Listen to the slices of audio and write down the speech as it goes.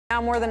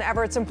Now more than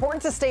ever, it's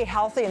important to stay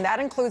healthy, and that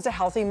includes a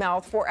healthy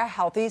mouth for a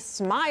healthy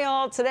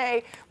smile.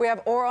 Today, we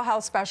have oral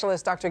health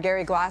specialist Dr.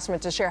 Gary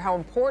Glassman to share how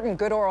important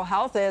good oral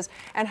health is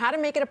and how to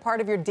make it a part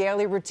of your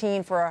daily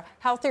routine for a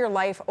healthier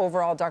life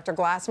overall. Dr.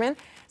 Glassman,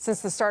 since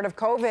the start of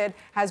COVID,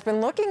 has been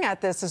looking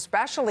at this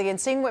especially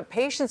and seeing what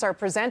patients are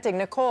presenting.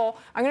 Nicole,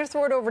 I'm going to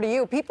throw it over to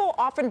you. People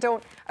often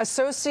don't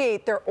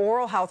associate their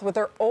oral health with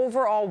their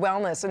overall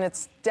wellness, and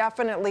it's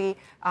definitely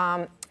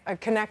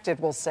connected,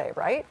 we'll say,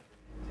 right?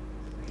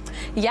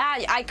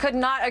 Yeah, I could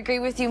not agree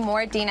with you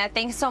more, Dina.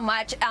 Thanks so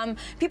much.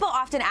 People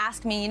often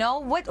ask me,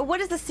 what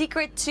is the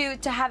secret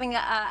to having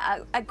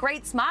a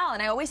great smile?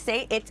 And I always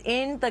say it's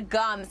in the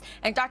gums.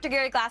 And Dr.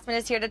 Gary Glassman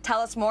is here to tell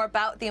us more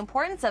about the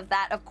importance of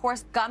that, of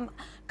course, gum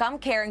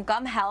care and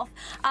gum health.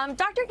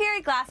 Dr.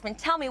 Gary Glassman,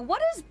 tell me,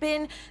 what has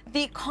been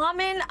the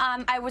common,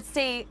 I would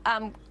say,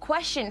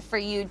 question for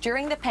you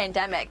during the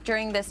pandemic,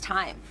 during this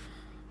time?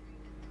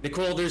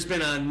 Nicole, there's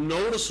been a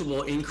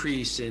noticeable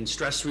increase in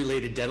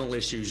stress-related dental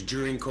issues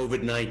during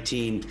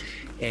COVID-19,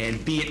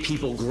 and be it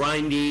people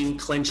grinding,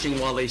 clenching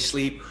while they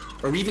sleep,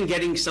 or even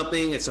getting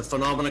something, it's a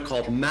phenomenon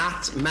called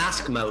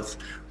mask mouth,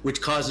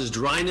 which causes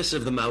dryness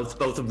of the mouth,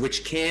 both of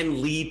which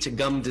can lead to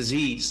gum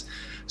disease.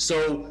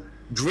 So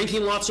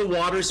drinking lots of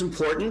water is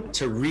important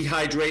to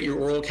rehydrate your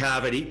oral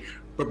cavity,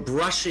 but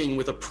brushing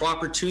with a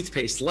proper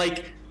toothpaste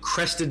like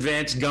Crest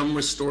Advanced Gum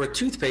Restore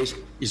toothpaste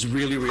is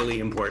really, really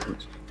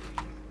important.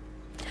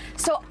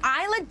 So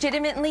I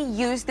legitimately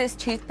use this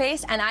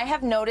toothpaste, and I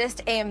have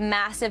noticed a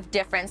massive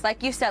difference.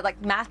 Like you said,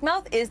 like mask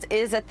mouth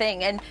is a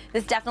thing, and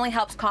this definitely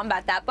helps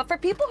combat that. But for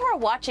people who are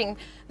watching,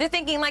 they're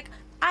thinking like,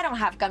 I don't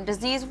have gum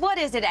disease. What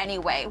is it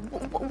anyway?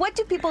 What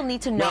do people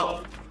need to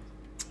know?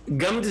 Well,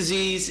 gum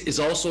disease is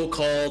also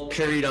called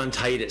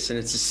periodontitis, and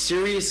it's a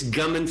serious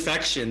gum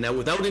infection that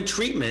without a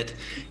treatment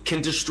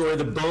can destroy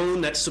the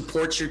bone that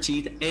supports your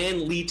teeth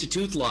and lead to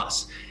tooth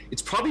loss.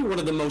 It's probably one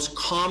of the most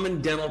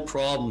common dental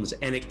problems,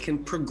 and it can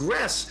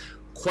progress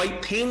quite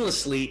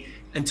painlessly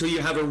until you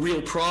have a real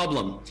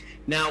problem.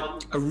 Now,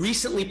 a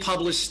recently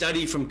published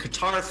study from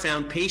Qatar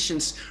found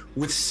patients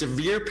with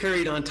severe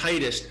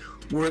periodontitis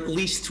were at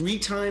least 3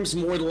 times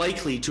more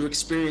likely to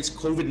experience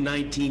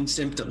COVID-19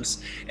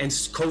 symptoms and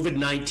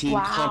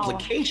COVID-19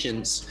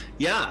 complications,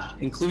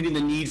 including the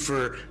need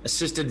for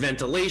assisted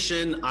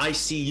ventilation,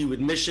 ICU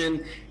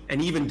admission,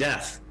 and even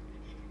death.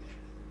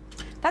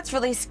 That's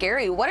really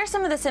scary. What are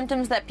some of the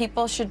symptoms that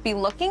people should be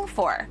looking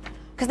for?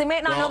 Because they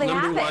might not know they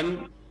have it.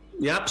 Number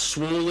one,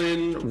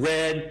 swollen,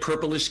 red,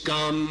 purplish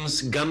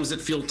gums, gums that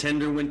feel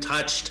tender when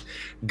touched,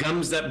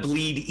 gums that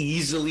bleed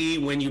easily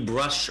when you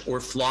brush or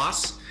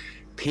floss,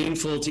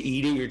 painful to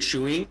eating or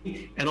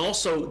chewing, and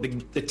also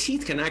the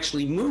teeth can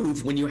actually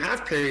move when you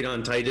have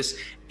periodontitis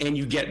and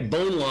you get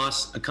bone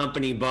loss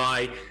accompanied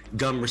by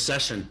gum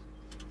recession.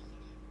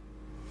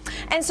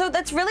 And so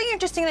that's really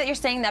interesting that you're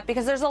saying that,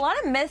 because there's a lot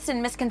of myths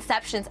and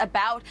misconceptions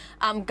about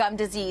gum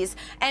disease.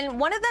 And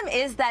one of them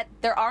is that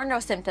there are no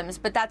symptoms,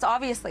 but that's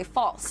obviously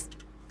false.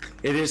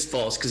 It is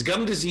false, because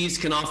gum disease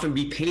can often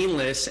be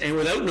painless and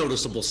without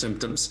noticeable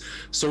symptoms.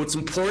 So it's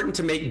important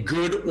to make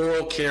good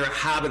oral care a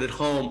habit at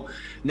home.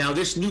 Now,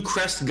 this new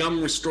Crest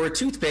Gum Restore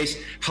toothpaste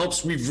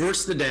helps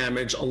reverse the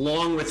damage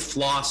along with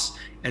floss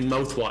and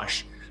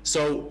mouthwash.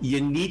 So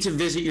you need to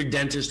visit your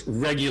dentist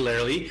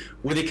regularly,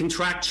 where they can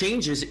track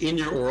changes in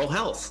your oral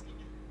health.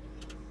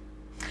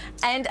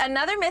 And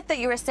another myth that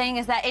you were saying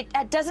is that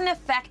it doesn't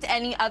affect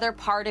any other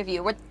part of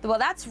you. Well,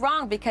 that's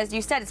wrong, because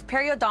you said it's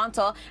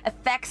periodontal,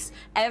 affects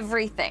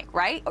everything,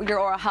 right? Your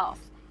oral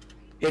health.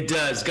 It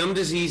does. Gum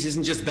disease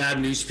isn't just bad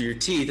news for your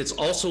teeth. It's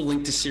also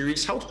linked to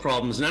serious health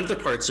problems in other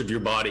parts of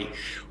your body.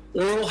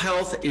 Oral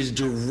health is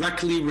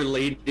directly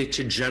related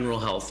to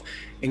general health.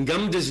 And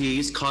gum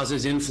disease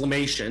causes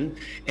inflammation,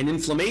 and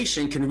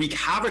inflammation can wreak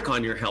havoc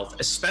on your health,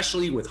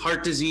 especially with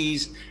heart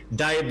disease,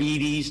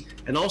 diabetes,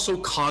 and also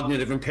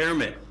cognitive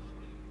impairment.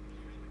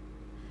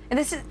 And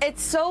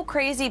it's so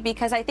crazy,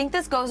 because I think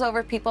this goes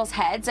over people's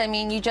heads. I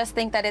mean, you just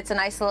think that it's an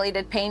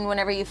isolated pain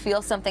whenever you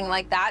feel something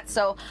like that.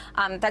 So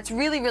that's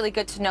really, really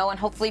good to know. And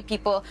hopefully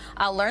people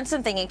learn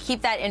something and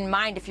keep that in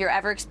mind if you're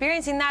ever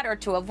experiencing that, or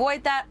to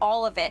avoid that,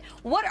 all of it.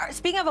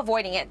 Speaking of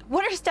avoiding it,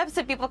 what are steps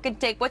that people can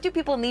take? What do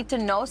people need to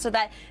know so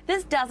that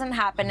this doesn't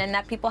happen and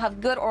that people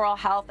have good oral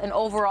health and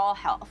overall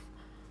health?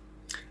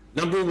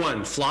 Number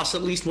one, floss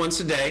at least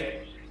once a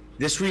day.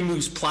 This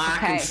removes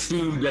plaque and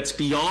food that's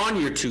beyond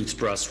your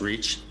toothbrush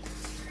reach.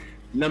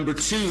 Number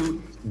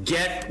two,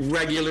 get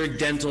regular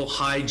dental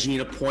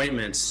hygiene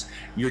appointments.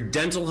 Your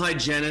dental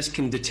hygienist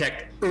can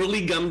detect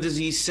early gum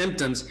disease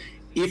symptoms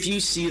if you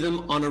see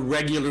them on a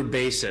regular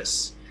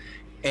basis.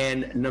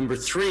 And number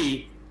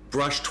three,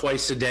 brush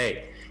twice a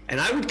day. And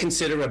I would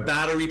consider a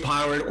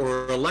battery-powered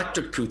or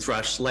electric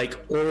toothbrush like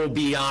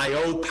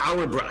Oral-B.iO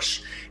Power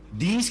Brush.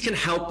 These can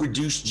help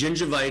reduce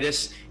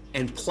gingivitis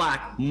and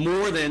plaque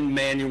more than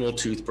manual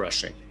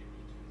toothbrushing.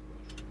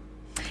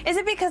 Is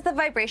it because the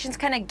vibrations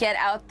kind of get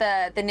out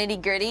the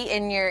nitty-gritty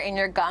in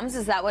your gums?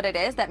 Is that what it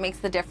is that makes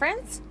the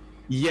difference?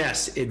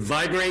 Yes, it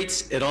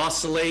vibrates, it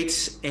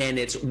oscillates, and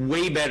it's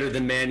way better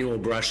than manual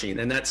brushing,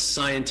 and that's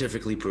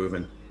scientifically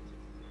proven.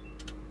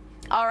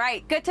 All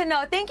right, good to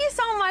know. Thank you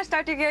so much,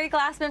 Dr. Gary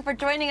Glassman, for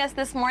joining us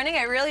this morning.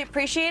 I really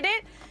appreciate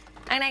it.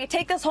 And I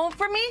take this home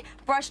for me,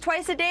 brush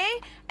twice a day,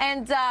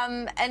 and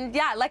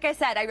yeah, like I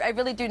said, I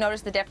really do notice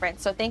the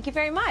difference. So thank you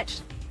very much.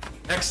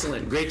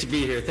 Excellent, great to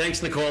be here.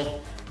 Thanks, Nicole.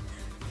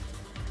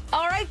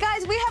 All right,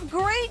 guys, we have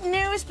great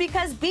news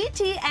because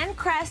BT and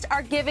Crest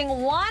are giving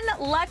one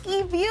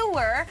lucky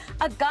viewer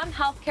a gum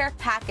healthcare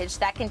package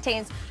that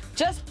contains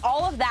just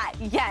all of that.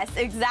 Yes,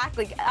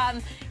 exactly.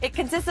 It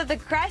consists of the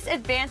Crest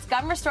Advanced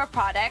Gum Restore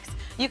products.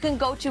 You can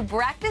go to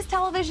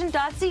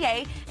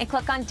breakfasttelevision.ca and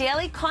click on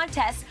Daily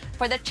Contests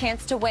for the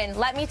chance to win.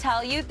 Let me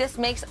tell you, this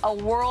makes a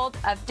world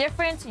of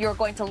difference. You're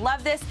going to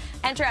love this.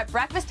 Enter at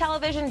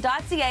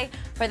breakfasttelevision.ca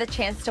for the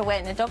chance to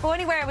win. And don't go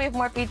anywhere. We have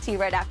more BT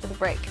right after the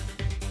break.